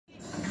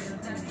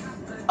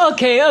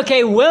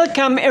Okay,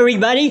 welcome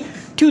everybody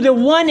to the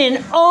one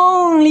and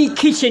only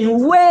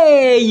kitchen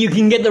where you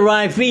can get the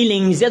right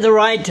feelings at the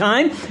right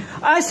time.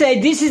 I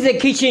say this is the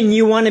kitchen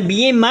you want to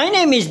be in. My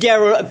name is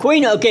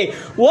Darryl.D.Aquino. Okay,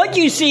 what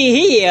you see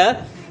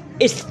here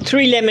is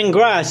 3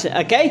 lemongrass,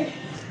 okay?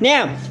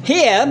 Now,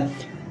 here,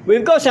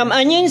 we've got some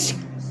onions,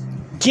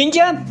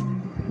 ginger,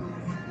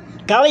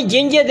 garlic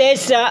ginger,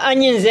 there's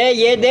onions there,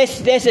 yeah,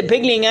 there's the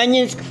pickling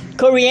onions,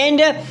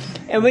 coriander,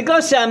 and we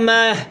got some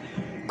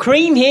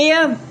cream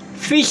here,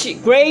 fish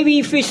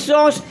gravy, fish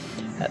sauce,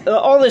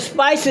 all the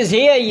spices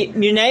here,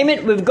 you name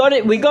it, we've got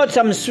it. We got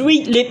some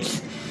sweet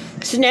lips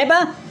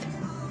snapper,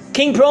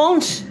 king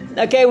prawns,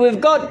 okay,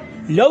 we've got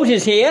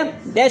lotus here,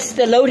 that's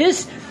the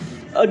lotus,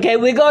 okay,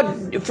 we got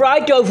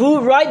fried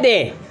tofu right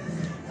there,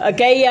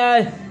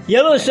 okay,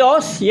 yellow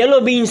sauce, yellow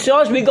bean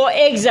sauce, we got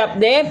eggs up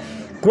there,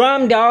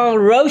 gram dal,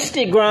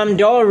 roasted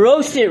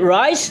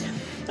rice,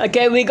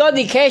 okay, we got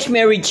the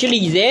Kashmiri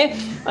chilies there,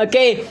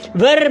 okay,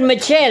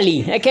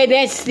 vermicelli, okay,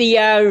 that's the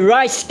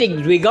rice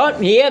sticks we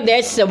got here,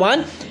 that's the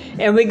one,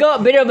 and we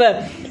got a bit of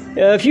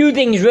a few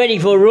things ready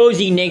for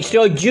Rosie next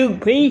door, jute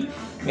pea,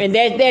 and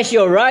that's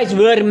your rice,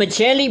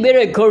 vermicelli,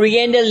 bit of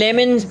coriander,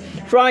 lemons,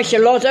 fried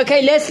shallots.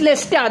 Okay,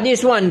 let's start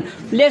this one.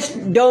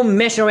 Don't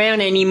mess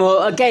around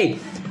anymore. Okay,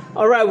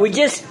 all right, we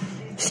just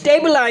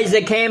stabilize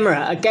the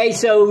camera. Okay,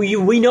 so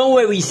we know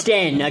where we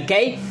stand.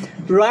 Okay,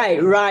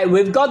 right.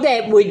 We've got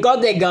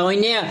that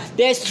going now.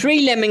 There's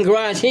 3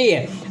 lemongrass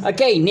here.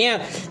 Okay,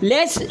 now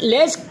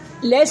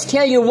let's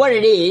tell you what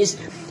it is.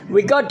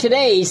 We got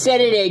today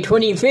Saturday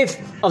 25th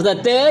of the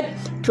 3rd,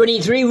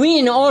 23. We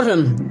in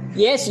autumn.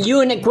 Yes,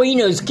 you and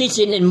Aquino's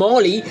kitchen in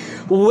Morley,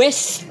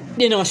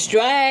 Western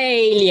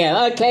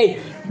Australia. Okay,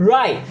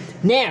 right.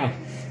 Now,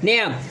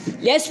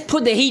 let's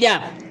put the heat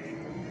up.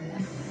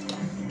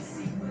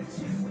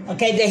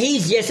 Okay, the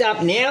heat's just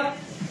up now.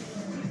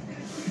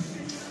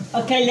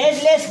 Okay,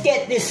 let's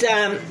get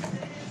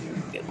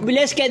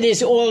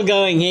this oil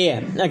going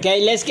here.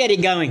 Okay, let's get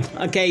it going.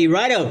 Okay,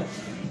 righto.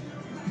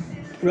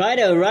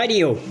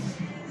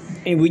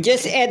 And we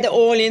just add the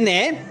oil in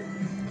there.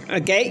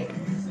 Okay.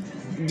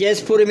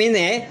 Just put them in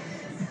there.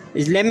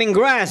 It's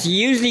lemongrass.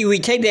 Usually we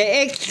take the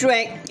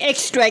extract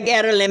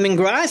out of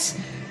lemongrass.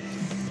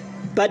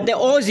 But the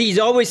Aussies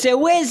always say,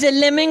 where's the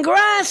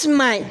lemongrass,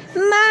 mate?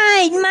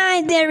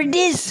 Mate, there it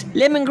is.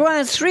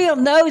 Lemongrass, 3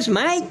 of those,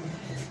 mate.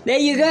 There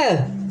you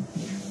go.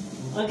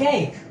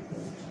 Okay,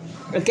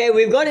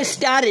 we've got it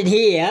started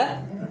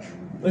here.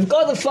 We've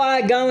got the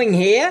fire going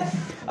here.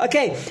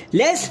 Okay,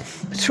 let's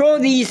throw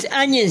these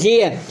onions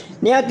here.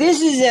 Now,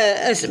 this is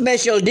a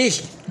special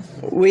dish.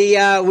 We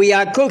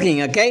are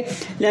cooking, okay?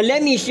 Now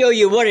let me show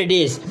you what it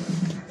is.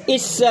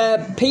 It's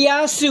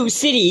Piasu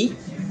City.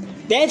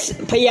 That's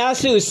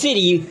Piasu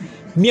City.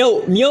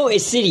 Myo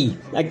is city.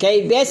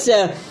 Okay, that's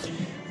a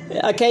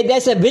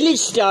village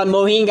style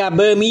mohinga,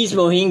 Burmese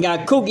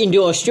mohinga, cooked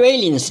into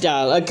Australian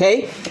style.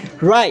 Okay,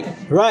 right.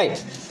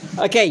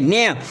 Okay,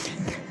 now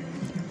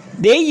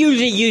they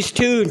usually use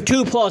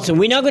two pots, and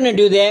we're not going to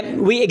do that.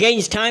 We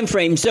against time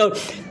frame. So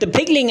the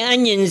pickling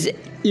onions,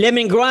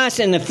 lemongrass,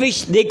 and the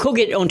fish, they cook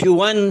it onto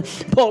one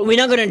pot. We're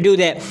not going to do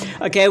that.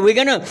 Okay, we're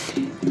going to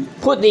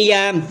put the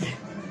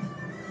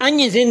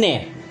onions in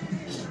there.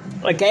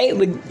 Okay,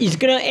 he's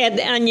going to add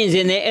the onions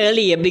in there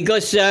earlier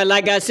because,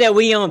 like I said,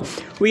 we on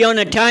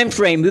a time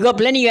frame. We've got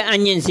plenty of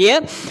onions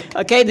here.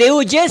 Okay, they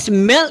will just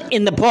melt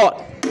in the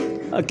pot.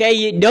 Okay,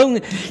 you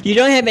don't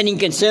have any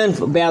concern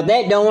about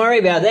that. Don't worry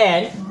about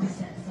that.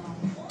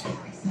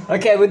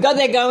 Okay, we've got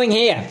that going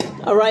here.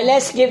 All right,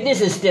 let's give this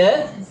a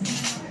stir.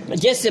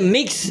 Just a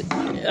mix.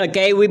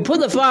 Okay, we put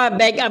the fire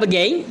back up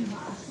again.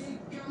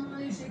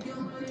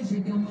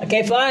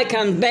 Okay, fire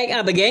comes back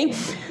up again.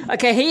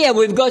 Okay, here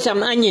we've got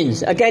some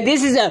onions. Okay,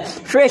 this is a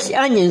fresh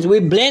onions. We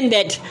blend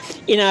that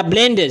in our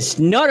blenders,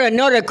 not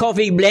a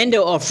coffee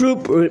blender or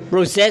fruit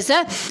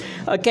processor.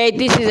 Okay,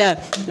 this is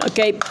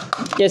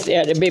just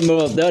add a bit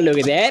more of that. Look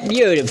at that,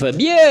 beautiful,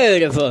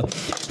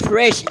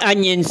 fresh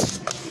onions.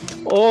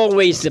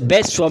 Always the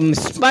best from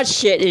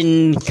Spudshed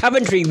in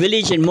Coventry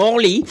Village in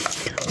Morley,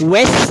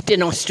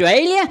 Western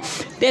Australia.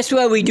 That's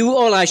where we do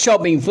all our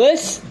shopping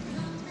first.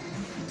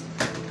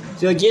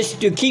 So just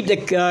to keep the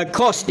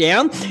cost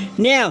down.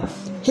 Now,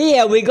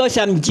 here we got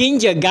some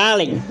ginger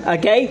garlic.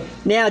 Okay.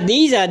 Now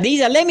these are.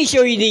 Let me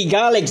show you the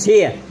garlics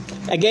here.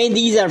 Again,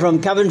 these are from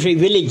Coventry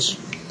Village,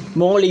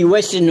 Morley,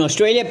 Western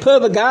Australia.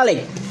 Purple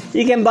garlic.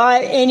 You can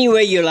buy it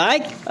anywhere you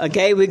like.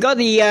 Okay, we got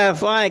the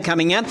fire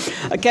coming up.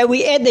 Okay,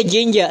 we add the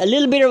ginger, a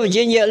little bit of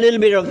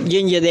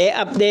ginger there,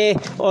 up there,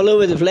 all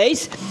over the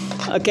place.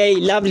 Okay,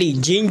 lovely.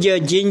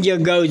 Ginger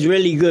goes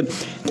really good.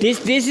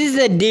 This is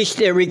a dish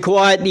that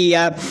required the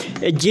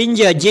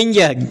ginger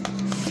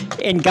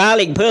and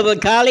garlic, purple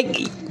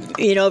garlic.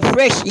 You know,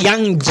 fresh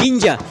young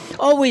ginger.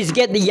 Always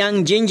get the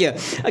young ginger.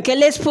 Okay,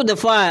 let's put the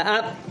fire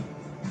up.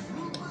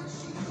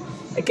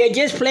 Okay,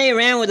 just play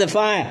around with the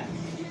fire.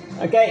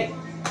 Okay.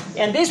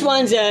 And this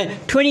one's a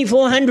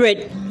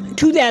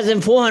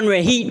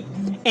 2400 heat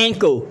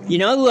ankle. You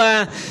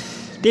know,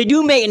 They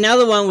do make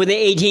another one with the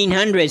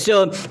 1800.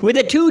 So with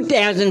the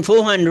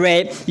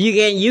 2400, you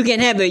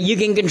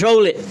can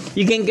control it.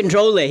 You can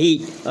control the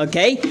heat.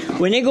 Okay.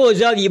 When it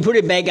goes up, you put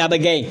it back up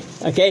again.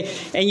 Okay.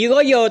 And you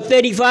got your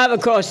 35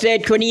 across there,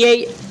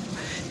 28.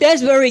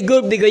 That's very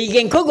good because you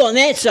can cook on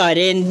that side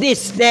and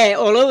this there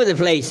all over the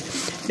place.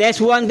 That's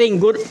one thing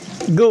good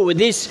with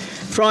this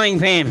frying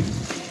pan.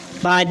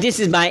 This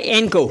is by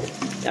Enco.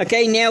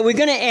 Okay. Now we're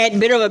going to add a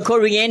bit of a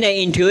coriander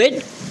into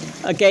it.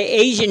 Okay,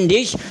 Asian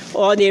dish,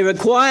 or they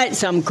require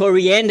some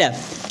coriander.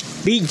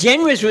 Be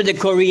generous with the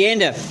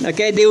coriander.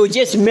 Okay, they will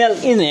just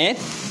melt in there.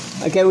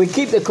 Okay, we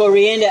keep the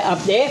coriander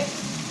up there.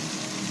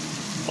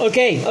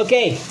 Okay,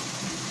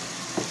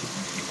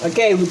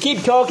 we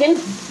keep talking.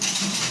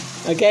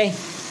 Okay,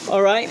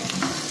 all right.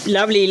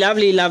 Lovely.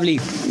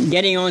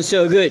 Getting on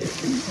so good.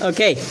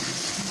 Okay.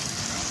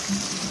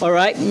 All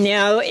right,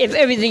 now if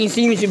everything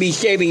seems to be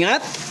shaping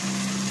up.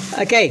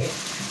 Okay,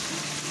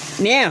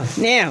 now.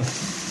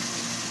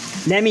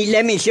 Let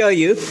me show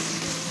you.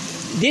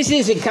 This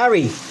is a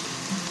curry.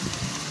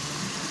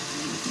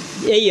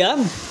 There you are.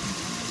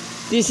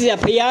 This is a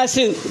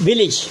Payasu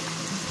village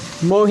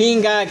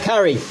Mohinga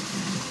curry.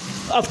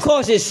 Of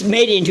course, it's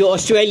made into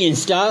Australian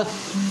style.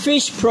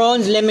 Fish,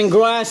 prawns,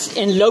 lemongrass,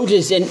 and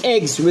lotus and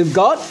eggs we've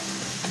got.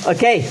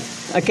 Okay.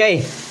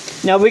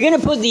 Now we're going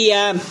to put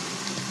the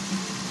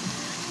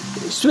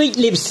sweet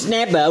lip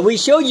snapper. We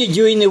showed you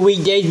during the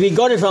weekdays. We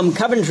got it from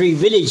Coventry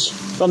Village,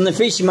 from the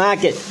fish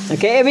market.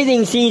 Okay,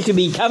 everything seems to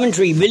be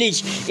Coventry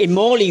Village in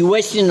Morley,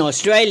 Western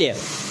Australia.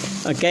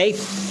 Okay,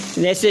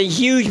 that's a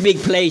huge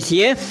big place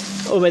here,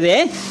 over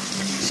there.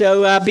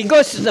 So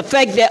because the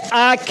fact that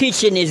our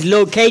kitchen is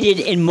located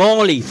in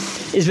Morley,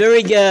 it's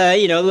very,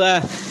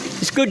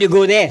 it's good to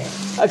go there.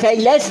 Okay,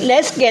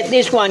 let's get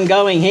this one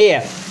going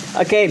here.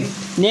 Okay,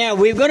 now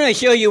we're going to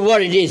show you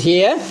what it is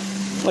here.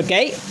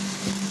 Okay.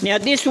 Now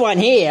this one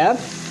here,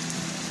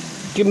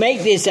 to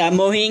make this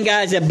Mohinga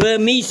as a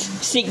Burmese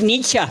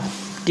signature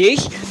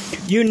dish,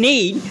 you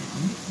need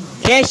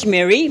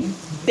cashmere,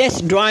 that's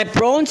dry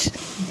prawns,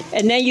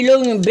 and then you're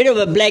looking a bit of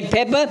a black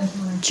pepper,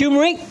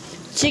 turmeric,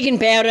 chicken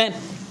powder,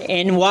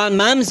 and while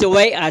Mum's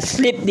away, I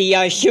slipped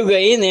the sugar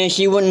in there,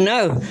 she wouldn't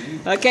know.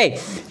 Okay,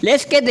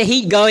 let's get the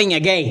heat going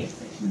again.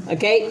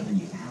 Okay,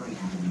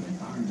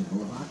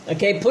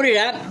 put it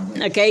up.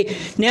 Okay,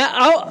 now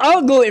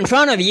I'll go in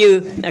front of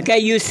you. Okay,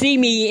 you see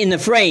me in the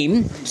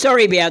frame.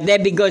 Sorry about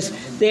that because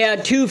there are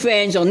two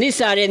fans on this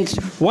side and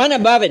one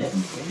above it.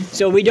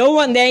 So we don't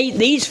want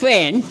these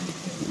fans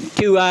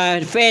to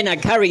fan our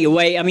curry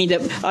away. I mean,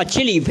 our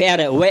chili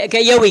powder away.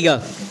 Okay, here we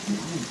go.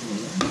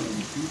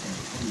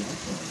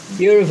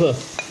 Beautiful.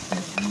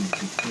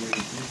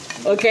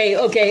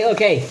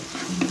 Okay.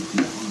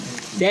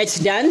 That's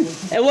done.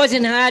 It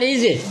wasn't hard,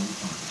 is it?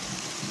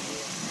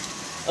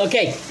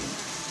 Okay.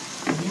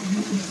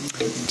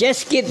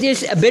 Just give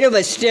this a bit of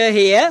a stir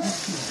here.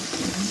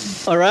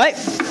 All right.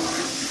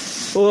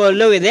 Oh,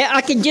 look at that.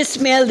 I can just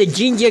smell the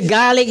ginger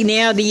garlic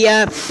now. The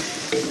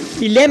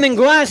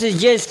lemongrass is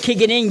just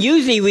kicking in.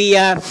 Usually we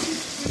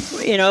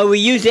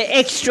use the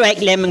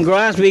extract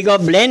lemongrass. We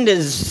got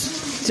blenders.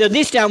 So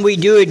this time we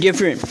do it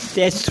different.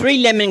 There's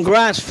 3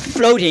 lemongrass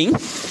floating.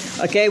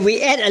 Okay,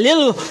 we add a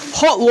little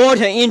hot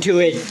water into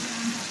it.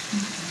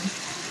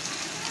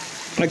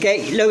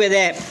 Okay, look at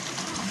that.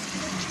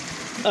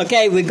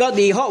 Okay, we've got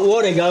the hot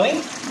water going.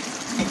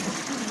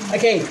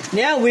 Okay,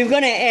 now we're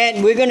gonna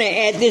add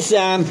this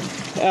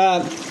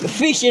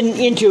fish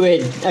into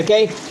it.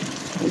 Okay,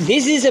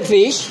 this is a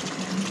fish.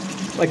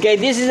 Okay,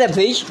 this is a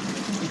fish.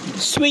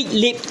 Sweet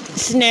lip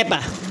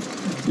snapper.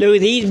 Look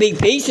at these big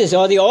pieces.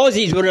 All the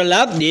Aussies would have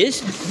loved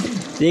this.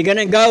 They're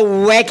gonna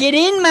go whack it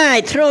in,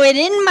 mate. Throw it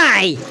in,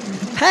 mate.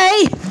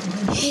 Hey,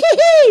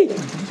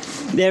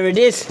 there it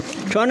is.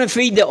 Trying to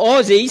feed the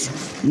Aussies.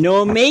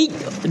 No meat.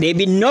 They've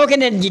been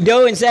knocking at your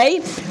door and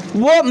say,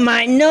 "What,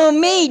 mate? No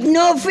meat,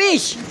 no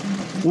fish."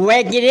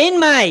 Whack it in,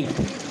 mate.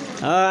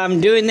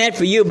 I'm doing that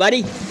for you,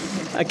 buddy.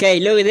 Okay,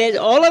 look at that.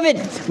 All of it.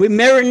 We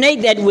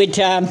marinate that with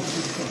a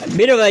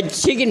bit of a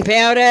chicken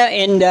powder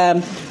and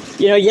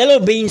yellow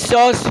bean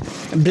sauce,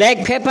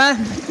 black pepper.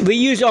 We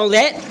use all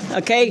that.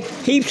 Okay,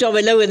 heaps of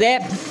it. Look at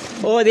that.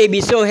 Oh, they'd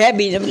be so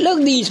happy. Look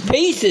at these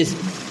pieces.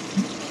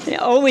 They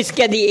always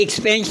get the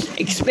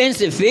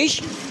expensive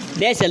fish.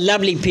 That's a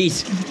lovely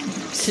piece.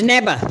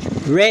 Snapper,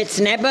 red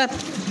snapper.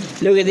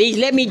 Look at these.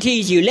 Let me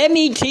tease you.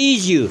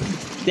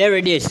 There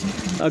it is.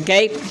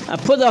 Okay, I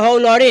put the whole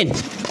lot in.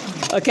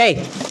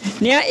 Okay,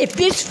 now if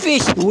this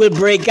fish will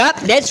break up,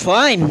 that's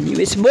fine.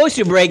 It's supposed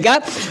to break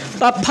up,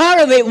 but part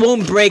of it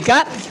won't break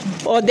up,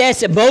 or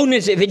that's a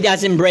bonus if it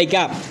doesn't break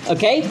up.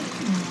 Okay,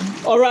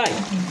 all right.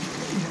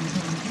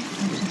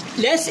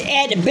 Let's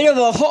add a bit of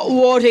a hot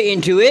water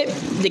into it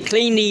to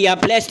clean the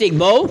plastic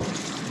bowl.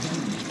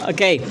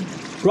 Okay,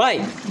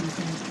 right.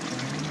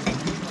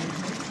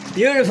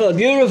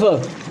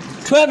 Beautiful.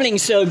 Traveling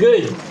so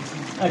good.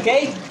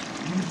 Okay.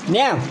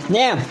 Now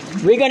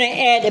we're gonna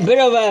add a bit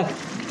of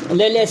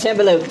let's have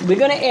a look. We're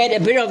gonna add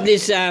a bit of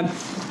this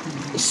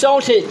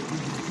salted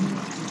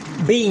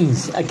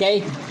beans.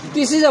 Okay.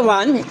 This is a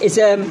one. It's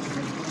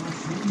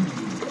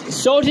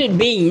salted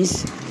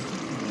beans,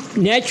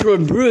 natural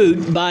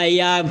brewed by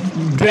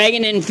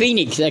Dragon and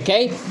Phoenix,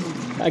 okay?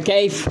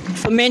 Okay,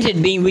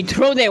 fermented bean. We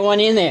throw that one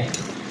in there.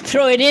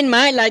 Throw it in,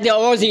 mate, like the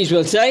Aussies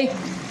will say.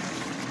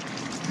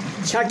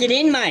 Chuck it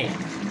in, mate.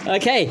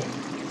 Okay.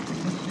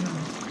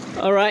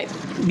 All right.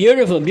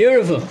 Beautiful,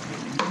 beautiful.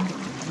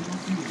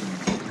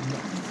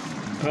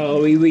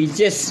 Oh,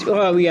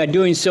 we are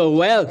doing so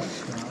well.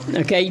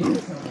 Okay,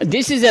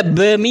 this is a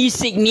Burmese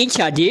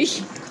signature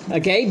dish.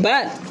 Okay,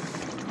 but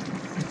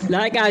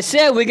like I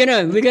said, we're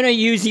gonna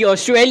use the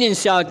Australian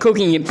style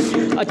cooking.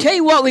 I'll tell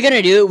you what we're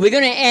gonna do. We're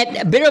gonna add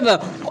a bit of a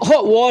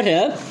hot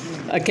water,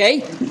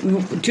 okay,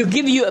 to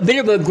give you a bit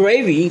of a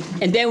gravy,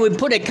 and then we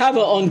put a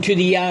cover onto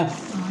the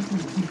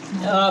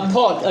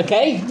pot.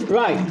 Okay,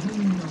 right.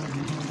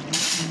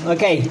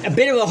 Okay, a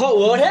bit of a hot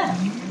water.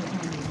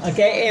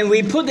 Okay, and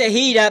we put the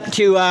heat up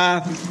to,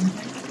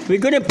 we're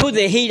going to put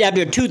the heat up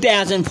to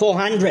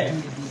 2,400.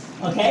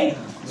 Okay,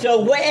 so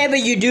whatever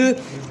you do,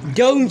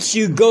 don't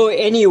you go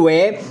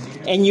anywhere.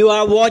 And you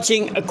are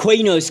watching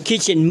Aquino's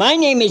Kitchen. My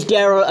name is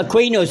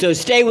Darryl.D.Aquino, so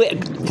stay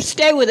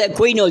with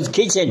Aquino's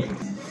Kitchen.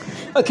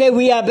 Okay,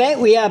 we are back.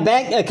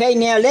 Okay,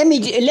 now let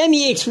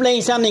me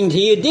explain something to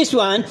you. This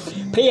one,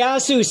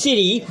 Piasu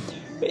City,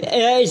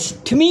 is,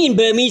 to me in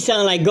Burmese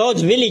sound like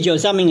God's village or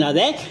something like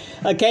that.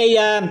 Okay,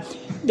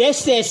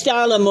 that's their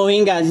style of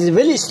mohinga. It's a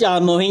village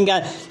style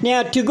mohinga.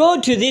 Now, to go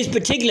to this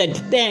particular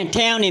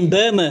town in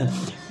Burma,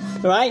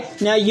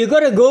 right? Now, you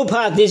got to go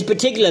past this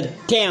particular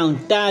town,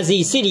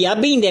 Darzi City.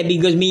 I've been there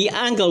because my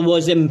uncle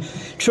was a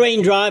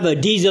train driver,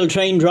 diesel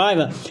train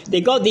driver. They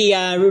got the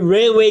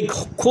railway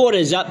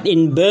quarters up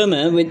in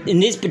Burma, in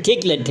this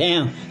particular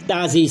town,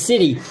 Darzi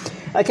City.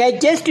 Okay,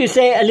 just to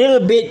say a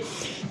little bit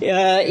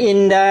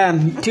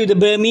to the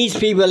Burmese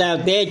people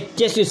out there,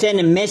 just to send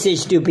a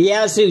message to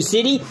Piasu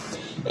City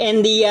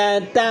and the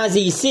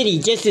Darzi City,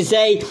 just to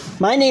say,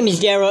 my name is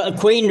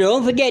Darryl.D.Aquino.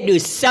 Don't forget to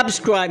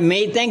subscribe,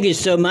 mate. Thank you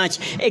so much.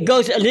 It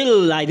goes a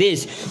little like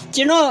this.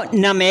 Jino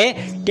name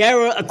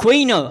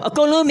Darryl.D.Aquino.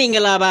 Akono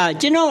mingalaba.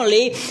 Jino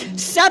le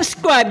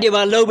subscribe to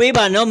our lobe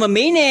ba no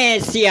mamine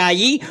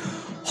siayi.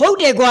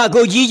 Hote kwa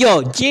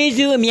gojijo.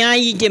 Jesu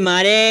miayi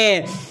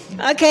demare.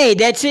 Okay,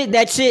 that's it.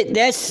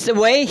 That's the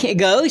way it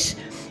goes.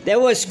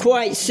 That was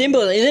quite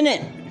simple, isn't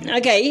it?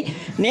 Okay,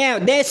 now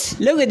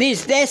look at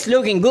this, that's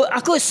looking good. I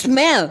could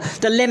smell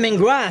the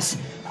lemongrass.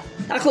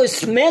 I could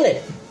smell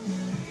it.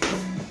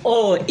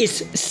 Oh,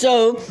 it's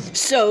so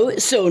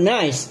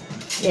nice.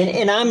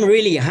 And I'm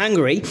really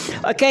hungry.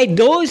 Okay,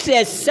 those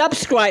that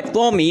subscribed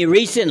for me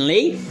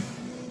recently,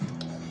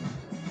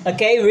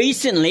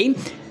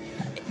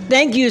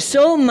 thank you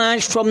so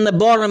much from the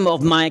bottom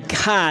of my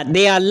heart.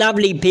 They are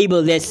lovely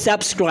people that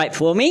subscribe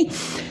for me.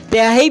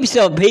 There are heaps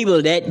of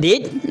people that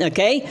did,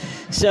 okay?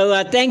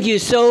 So thank you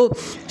so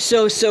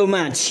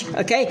much,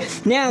 okay?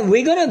 Now,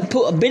 we're going to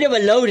put a bit of a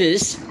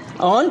lotus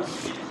on,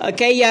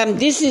 okay?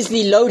 This is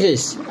the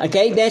lotus,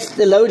 okay? That's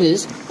the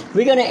lotus.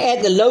 We're going to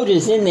add the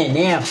lotus in there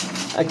now,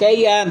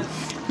 okay?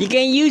 You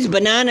can use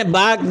banana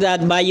bark,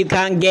 but you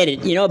can't get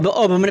it, you know,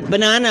 or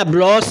banana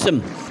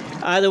blossom,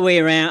 other way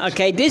around,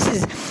 okay? This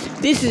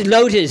is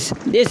lotus.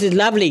 This is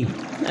lovely,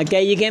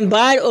 okay? You can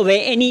buy it over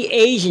any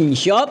Asian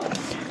shop.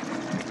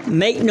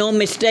 Make no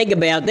mistake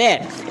about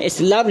that. It's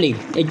lovely.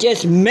 It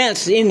just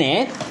melts in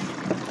there.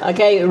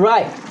 Okay,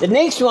 right. The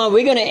next one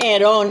we're going to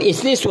add on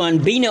is this one,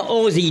 Bina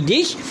Aussie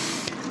dish.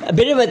 A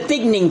bit of a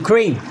thickening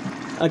cream.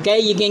 Okay,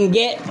 you can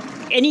get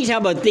any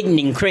type of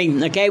thickening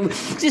cream. Okay,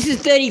 this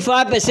is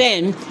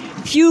 35%.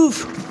 Few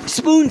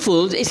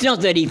spoonfuls. It's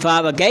not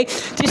 35, okay?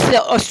 This is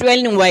the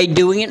Australian way of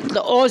doing it.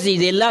 The Aussie,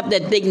 they love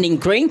that thickening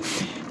cream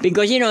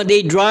because, you know,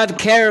 they drive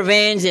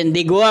caravans and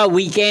they go out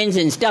weekends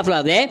and stuff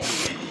like that.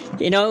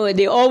 You know,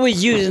 they're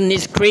always using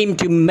this cream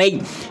to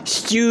make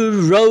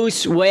stew,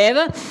 roast,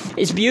 whatever.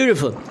 It's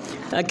beautiful.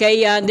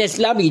 Okay, that's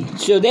lovely.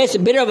 So that's a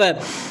bit of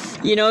a,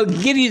 you know,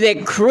 give you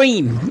that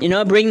cream, you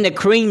know, bring the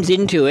creams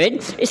into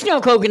it. It's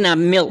not coconut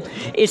milk.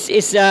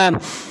 It's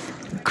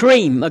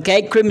cream,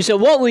 okay, cream. So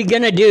what we're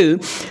going to do,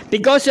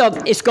 because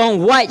of it's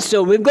gone white,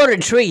 so we've got a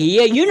trick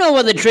here. You know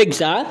what the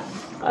tricks are.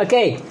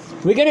 Okay,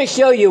 we're going to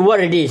show you what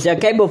it is,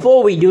 okay.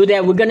 Before we do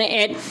that, we're going to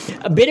add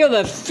a bit of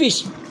a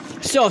fish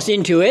sauce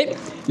into it.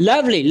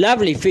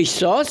 Lovely fish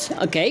sauce.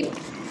 Okay,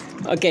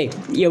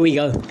 here we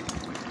go.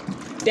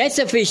 That's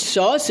a fish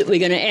sauce. We're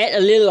going to add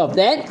a little of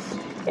that.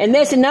 And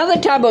there's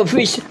another type of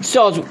fish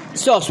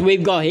sauce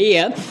we've got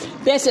here.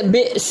 That's a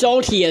bit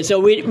saltier, so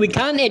we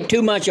can't add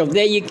too much of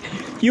that.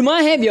 You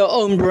might have your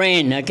own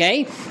brand,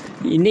 okay?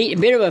 You need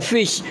a bit of a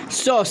fish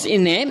sauce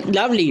in there.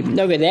 Lovely.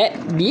 Look at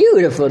that.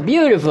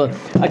 Beautiful.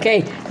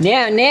 Okay,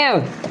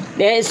 now,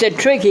 there's a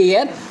trick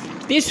here.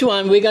 This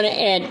one we're going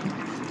to add.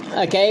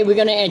 Okay, we're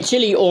going to add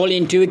chili oil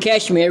into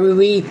cashmere.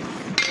 We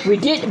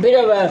did a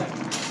bit of a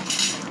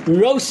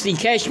roasty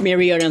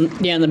cashmere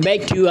down the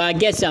back to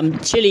get some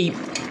chili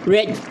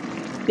red.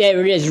 There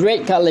it is,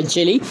 red colored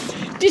chili.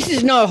 This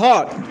is not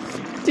hot.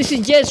 This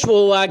is just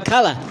for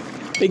color.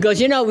 Because,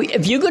 you know,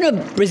 if you're going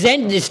to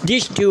present this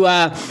dish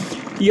to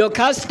your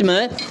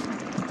customer,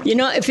 You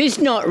know, if it's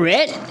not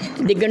red,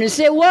 they're going to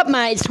say, what,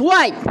 mate? It's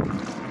white.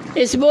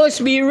 It's supposed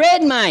to be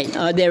red, mate.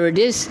 Oh, there it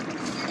is.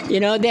 You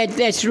know,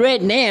 that's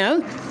red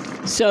now.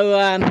 So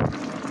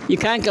you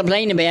can't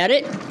complain about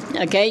it.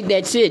 Okay,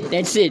 that's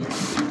it.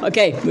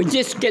 Okay, we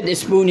just get the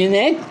spoon in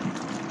there.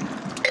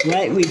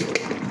 Right, we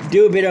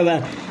do a bit of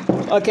a...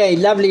 Okay,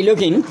 lovely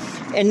looking.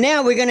 And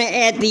now we're going to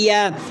add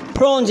the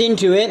prawns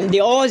into it. The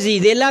Aussie,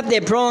 they love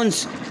their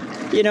prawns.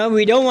 You know,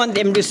 we don't want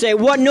them to say,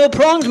 what, no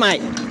prawns,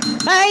 mate?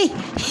 Hey!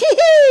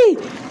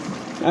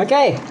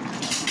 Okay,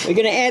 we're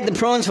going to add the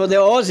prawns for the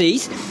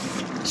Aussies.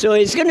 So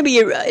it's going to be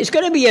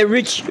a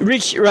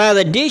rich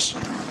rather dish.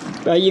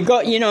 You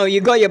got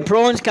your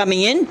prawns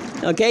coming in.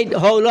 Okay, the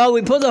whole lot.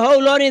 We put the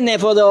whole lot in there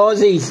for the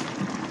Aussies.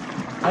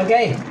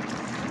 Okay,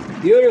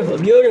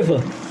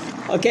 beautiful.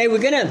 Okay, we're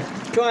going to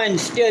try and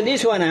stir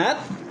this one up.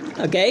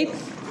 Okay,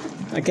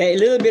 a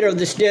little bit of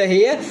the stir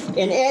here,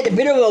 and add a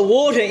bit of a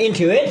water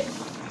into it.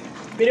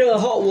 Bit of a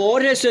hot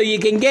water, so you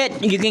can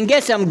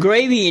get some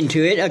gravy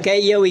into it.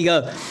 Okay, here we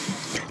go.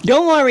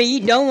 Don't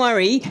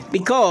worry,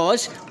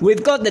 because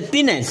we've got the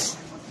thinners.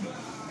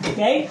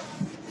 Okay,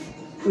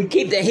 we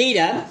keep the heat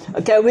up.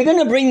 Okay, we're going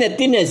to bring the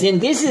thinners in.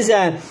 This is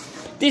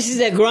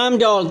a gram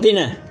dal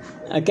thinner.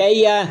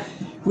 Okay,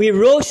 we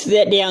roast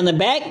that down the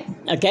back.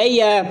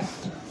 Okay,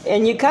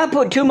 and you can't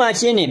put too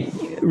much in it.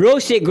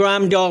 Roasted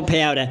gram dal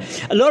powder.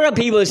 A lot of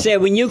people say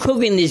when you're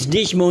cooking this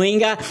dish,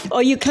 Mohinga, oh,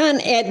 you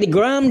can't add the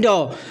gram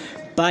dal.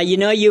 But you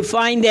know, you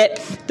find that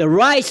the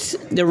rice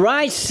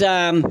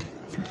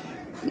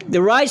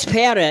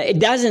powder, it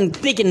doesn't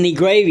thicken the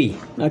gravy.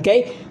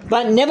 Okay,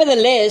 but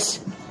nevertheless,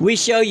 we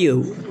show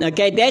you.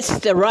 Okay, that's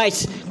the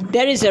rice.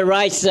 That is the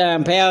rice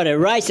powder,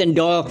 rice and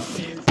dal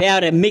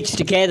powder mixed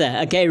together.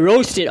 Okay,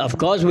 roasted, of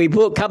course. We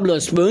put a couple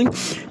of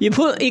spoons. You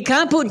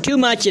can't put too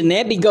much in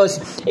there because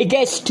it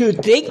gets too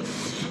thick.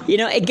 You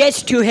know, it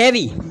gets too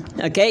heavy.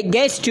 Okay, it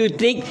gets too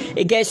thick.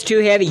 It gets too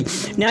heavy.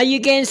 Now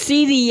you can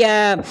see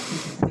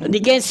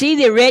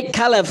the red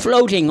color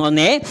floating on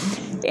there.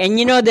 And,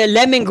 you know, the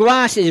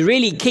lemongrass is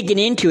really kicking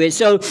into it.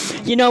 So,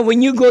 you know,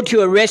 when you go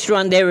to a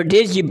restaurant, there it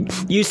is.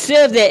 You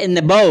serve that in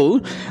the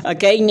bowl.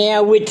 Okay,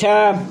 now with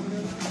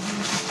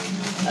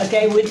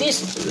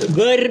this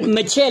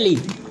vermicelli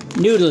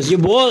noodles, you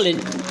boil it.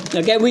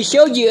 Okay, we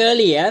showed you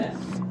earlier,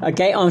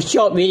 okay, on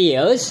short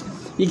videos.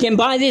 You can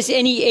buy this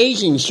any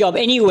Asian shop,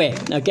 anywhere.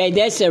 Okay,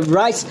 that's a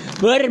rice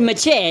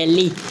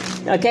vermicelli.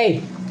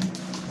 Okay.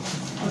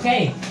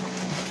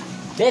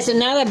 There's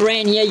another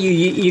brand here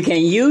you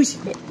can use.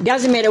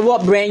 Doesn't matter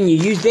what brand you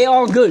use, they're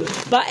all good.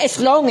 But as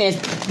long as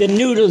the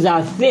noodles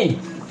are thin.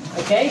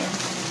 Okay,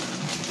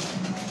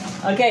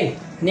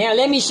 now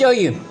let me show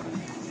you.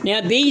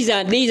 Now these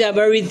are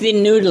very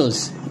thin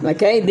noodles.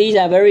 Okay, these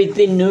are very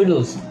thin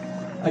noodles.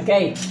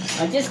 Okay,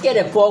 I'll just get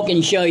a fork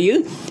and show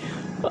you.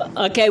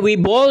 Okay, we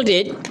boiled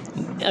it.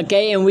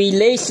 Okay, and we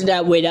laced it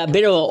up with a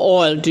bit of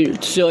oil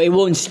so it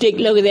won't stick.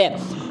 Look at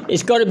that.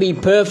 It's got to be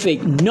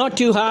perfect. Not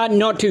too hard,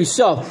 not too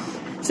soft.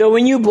 So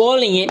when you're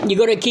boiling it, you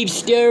got to keep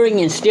stirring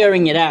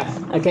it up.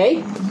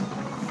 Okay.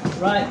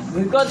 Right,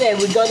 we got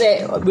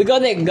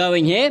that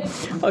going here.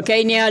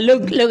 Okay, now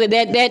look at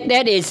that.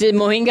 That is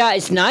Mohinga.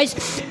 It's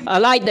nice. I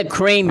like the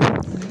cream.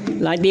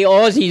 Like the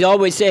Aussies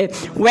always say,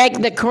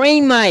 whack the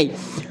cream, mate.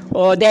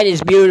 Oh, that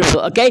is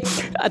beautiful. Okay,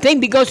 I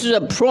think because it's a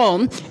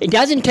prawn, it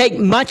doesn't take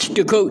much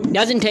to cook. It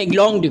doesn't take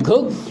long to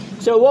cook.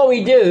 So what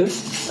we do,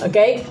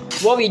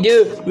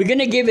 we're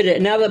gonna give it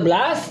another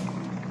blast.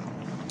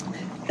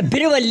 A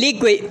bit of a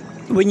liquid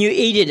when you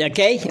eat it,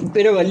 okay? A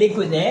bit of a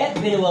liquid there, a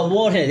bit of a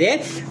water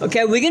there.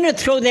 Okay, we're going to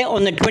throw that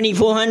on the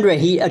 2400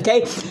 heat,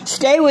 okay?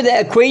 Stay with the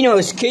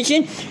Aquino's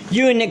kitchen.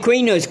 You in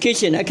Aquino's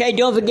kitchen, okay?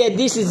 Don't forget,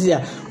 this is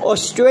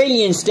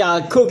Australian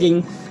style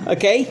cooking,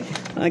 okay?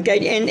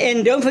 Okay,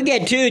 and don't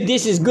forget too,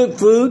 this is good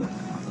food,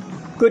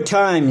 good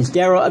times.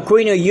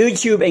 Darryl.D.Aquino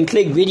YouTube and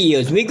click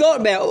videos. We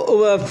got about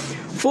over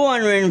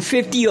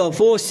 450 or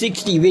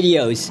 460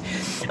 videos.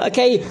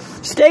 Okay,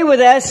 stay with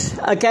us,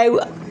 okay?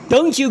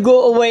 Don't you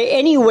go away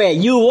anywhere.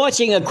 You're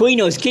watching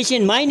Aquino's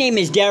Kitchen. My name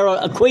is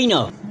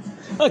Darryl.D.Aquino.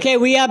 Okay,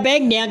 we are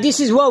back now. This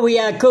is what we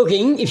are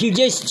cooking. If you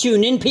just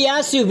tune in,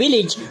 Piasu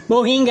Village,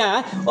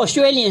 Mohinga,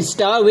 Australian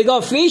style. We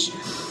got fish,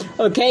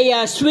 okay,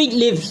 sweet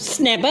leaf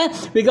snapper.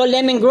 We got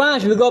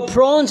lemongrass. We got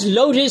prawns,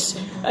 lotus.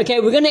 Okay,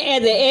 we're going to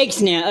add the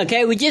eggs now.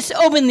 Okay, we just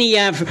open the...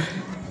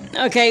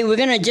 okay, we're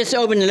going to just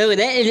open a little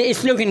bit.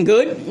 It's looking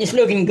good. It's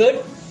looking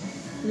good.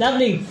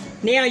 Lovely.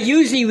 Now,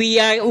 usually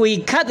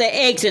we cut the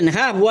eggs in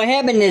half. What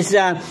happened is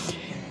at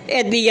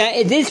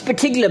this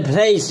particular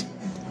place,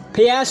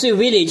 Piasu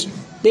Village,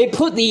 they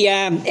put the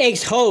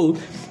eggs whole.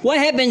 What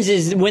happens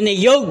is when the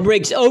yolk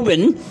breaks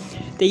open,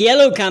 the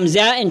yellow comes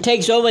out and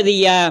takes over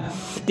the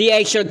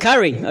actual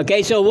curry.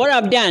 Okay, so what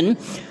I've done,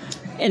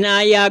 and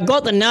I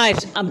got the knife,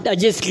 I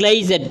just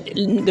glazed it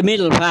the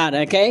middle part.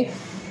 Okay,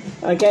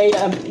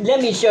 let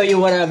me show you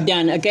what I've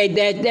done. Okay,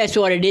 that's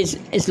what it is.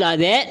 It's like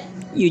that.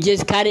 You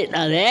just cut it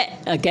like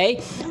that,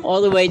 okay,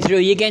 all the way through.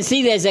 You can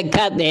see there's a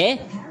cut there,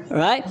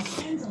 right?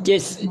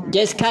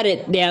 Just cut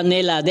it down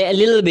there like that a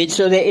little bit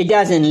so that it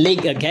doesn't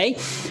leak, okay?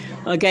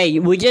 Okay,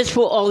 we just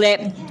put all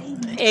that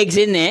eggs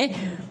in there.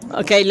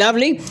 Okay,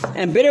 lovely.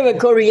 And a bit of a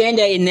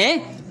coriander in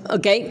there.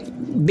 Okay,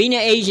 being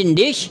an Asian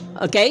dish.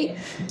 Okay,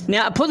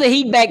 now put the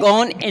heat back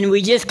on and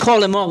we just call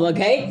them off.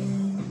 Okay.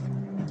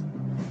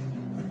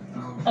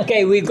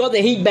 Okay, we've got the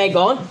heat back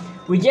on.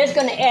 We're just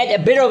going to add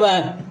a bit of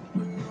a...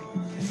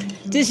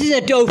 This is a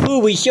tofu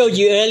we showed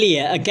you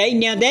earlier, okay?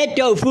 Now that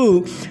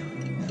tofu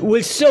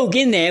will soak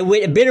in there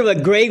with a bit of a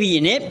gravy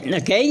in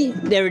it, okay?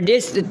 There it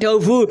is, the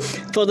tofu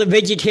for the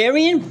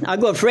vegetarian. I've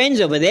got friends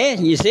over there,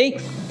 you see,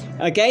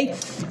 okay?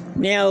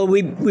 Now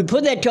we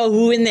put that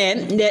tofu in there.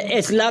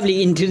 It's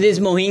lovely into this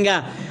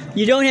mohinga.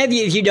 You don't have it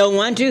if you don't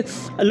want to.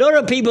 A lot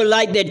of people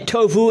like that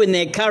tofu in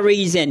their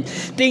curries and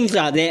things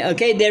like that,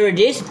 okay? There it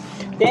is.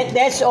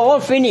 That's all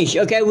finished.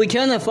 Okay, we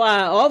turn the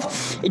fire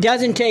off. It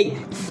doesn't take,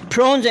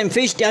 prawns and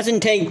fish doesn't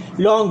take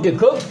long to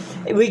cook.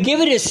 We give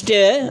it a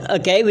stir.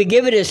 Okay, we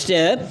give it a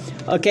stir.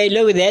 Okay,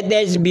 look at that.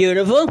 That's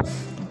beautiful.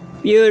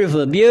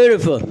 Beautiful,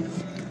 beautiful.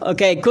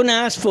 Okay, couldn't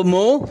ask for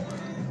more.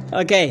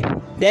 Okay,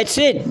 that's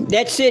it.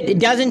 That's it. It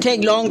doesn't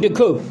take long to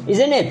cook,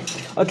 isn't it?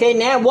 Okay,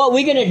 now what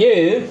we're going to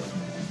do...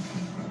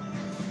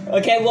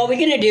 Okay, what we're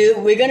going to do,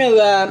 we're going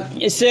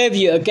to serve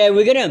you. Okay,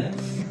 we're going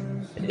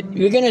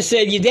to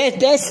serve you.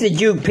 That's the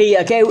juke pea.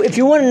 Okay, if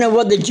you want to know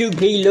what the juke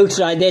pea looks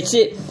like, that's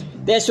it.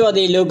 That's what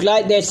they look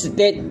like.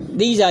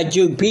 These are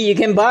juke pea. You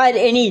can buy it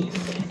at any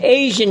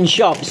Asian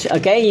shops.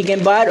 Okay, you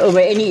can buy it over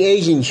any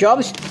Asian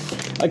shops.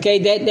 Okay,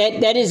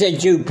 that is a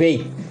juke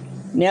pea.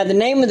 Now the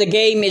name of the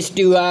game is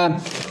to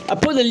I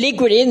put the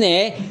liquid in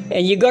there,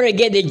 and you got to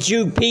get the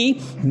juke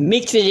pea,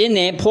 mix it in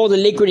there, pour the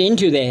liquid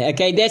into there.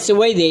 Okay, that's the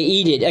way they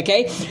eat it.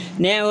 Okay,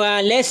 now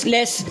let's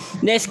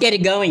get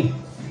it going.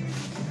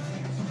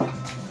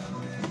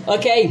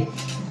 Okay,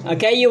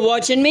 you're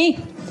watching me?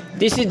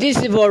 This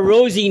is for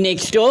Rosie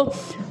next door.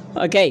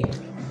 Okay.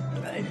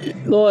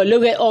 Oh,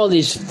 look at all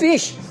this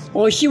fish.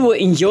 Oh, she will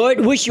enjoy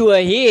it. Wish you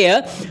were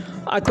here.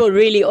 I could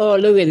really, oh,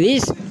 look at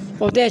this.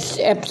 Oh, that's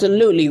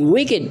absolutely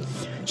wicked.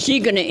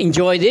 She's going to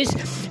enjoy this.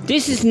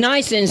 This is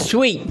nice and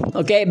sweet.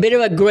 Okay, a bit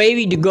of a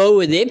gravy to go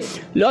with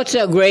it. Lots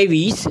of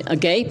gravies,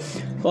 okay.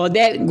 Oh,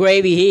 that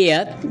gravy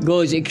here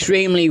goes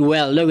extremely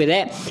well. Look at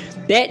that.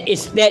 That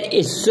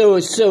is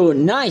so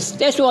nice.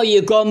 That's why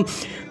you call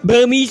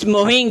Burmese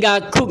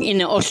mohinga cooked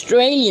in an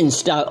Australian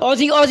style.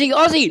 Aussie.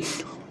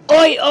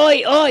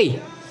 Oi.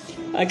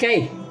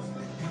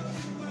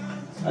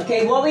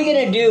 Okay, what we're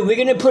going to do, we're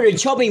going to put a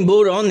chopping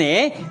board on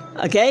there,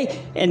 okay?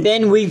 And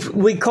then we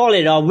call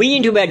it off. We're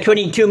into about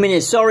 22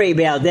 minutes. Sorry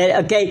about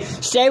that, okay?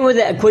 Stay with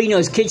the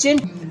Aquino's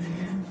Kitchen.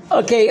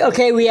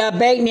 Okay, we are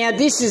back now.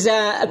 This is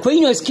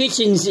Aquino's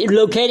Kitchen's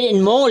located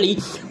in Morley,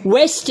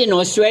 Western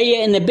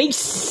Australia, in the big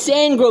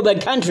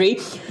Sandgroper country.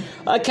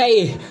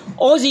 Okay,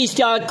 Aussie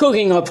style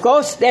cooking, of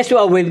course. That's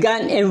what we've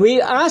got. And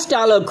our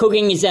style of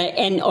cooking is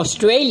an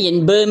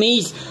Australian,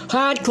 Burmese,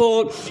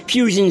 hardcore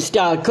fusion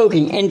style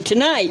cooking. And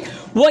tonight,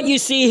 what you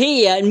see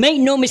here, and make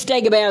no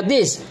mistake about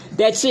this,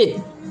 that's it.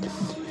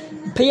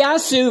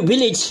 Piasu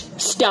village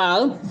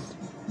style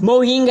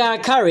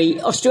mohinga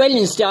curry,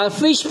 Australian style,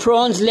 fish,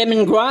 prawns,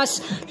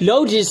 lemongrass,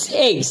 lotus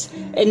eggs,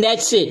 and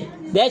that's it.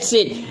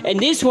 And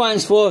this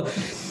one's for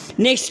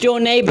next door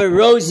neighbor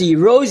Rosie.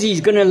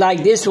 Rosie's gonna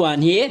like this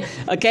one here.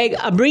 Okay,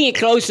 I'll bring it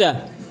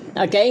closer.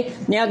 Okay,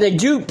 now the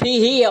juke pea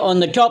here on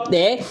the top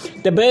there,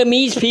 the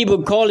Burmese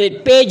people call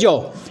it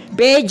pejo.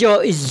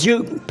 Pejo is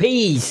juke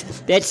peas.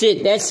 That's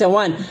it. That's the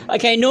one.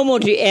 Okay, no more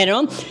to add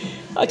on.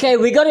 Okay,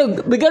 we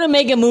gotta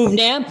make a move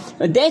now.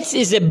 That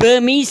is a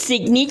Burmese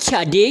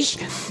signature dish,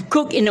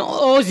 cooked in an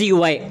Aussie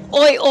way.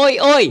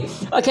 Oi.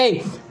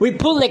 Okay, we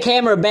pull the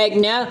camera back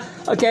now.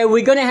 Okay,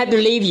 we're gonna have to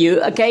leave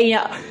you. Okay,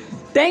 now,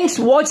 thanks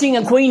for watching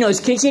Aquino's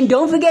Kitchen.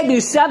 Don't forget to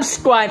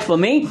subscribe for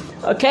me.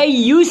 Okay,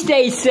 you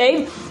stay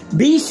safe.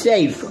 Be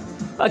safe.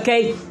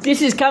 Okay,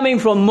 this is coming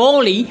from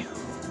Morley,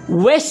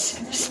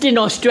 Western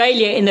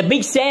Australia, in the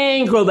big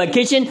Sandgroper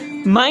Kitchen.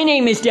 My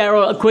name is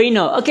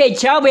Darryl.D.Aquino. Okay,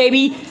 ciao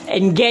baby,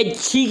 and get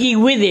cheeky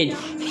with it.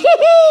 Hee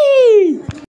hee!